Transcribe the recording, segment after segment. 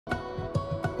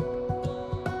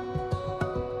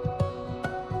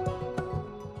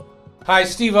Hi,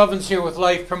 Steve Ovens here with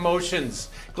Life Promotions.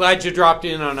 Glad you dropped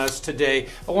in on us today.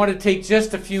 I want to take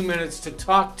just a few minutes to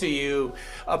talk to you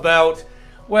about,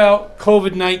 well,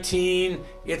 COVID-19,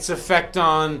 its effect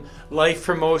on Life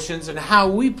Promotions, and how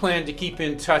we plan to keep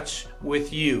in touch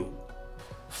with you.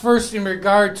 First, in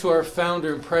regard to our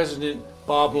founder and president,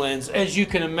 Bob Lenz, as you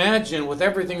can imagine, with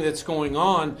everything that's going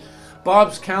on,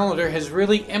 Bob's calendar has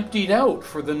really emptied out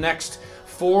for the next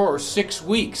 4 or 6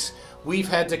 weeks. We've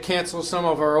had to cancel some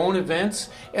of our own events,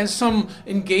 and some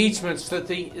engagements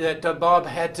that Bob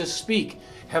had to speak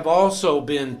have also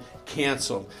been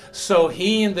canceled. So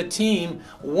he and the team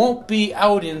won't be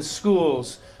out in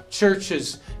schools,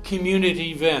 churches,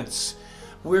 community events.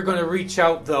 We're going to reach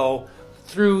out, though,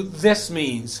 through this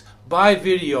means, by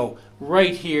video,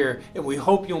 right here, and we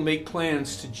hope you'll make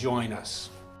plans to join us.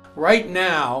 Right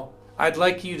now, I'd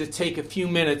like you to take a few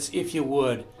minutes, if you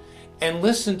would, and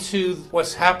listen to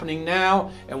what's happening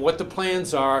now and what the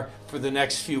plans are for the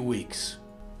next few weeks.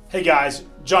 Hey guys,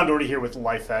 John Doherty here with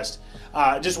Lifest.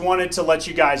 Just wanted to let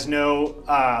you guys know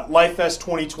Lifest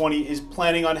 2020 is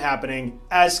planning on happening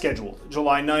as scheduled,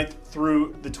 July 9th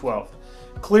through the 12th.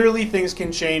 Clearly things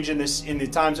can change in the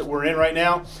times that we're in right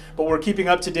now, but we're keeping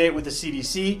up to date with the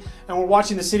CDC, and we're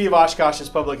watching the City of Oshkosh's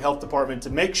Public Health Department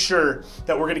to make sure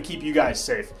that we're going to keep you guys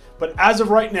safe. But as of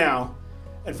right now,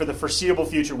 and for the foreseeable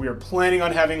future, we are planning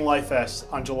on having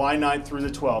Lifest on July 9th through the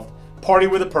 12th. Party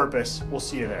with a purpose. We'll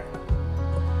see you there.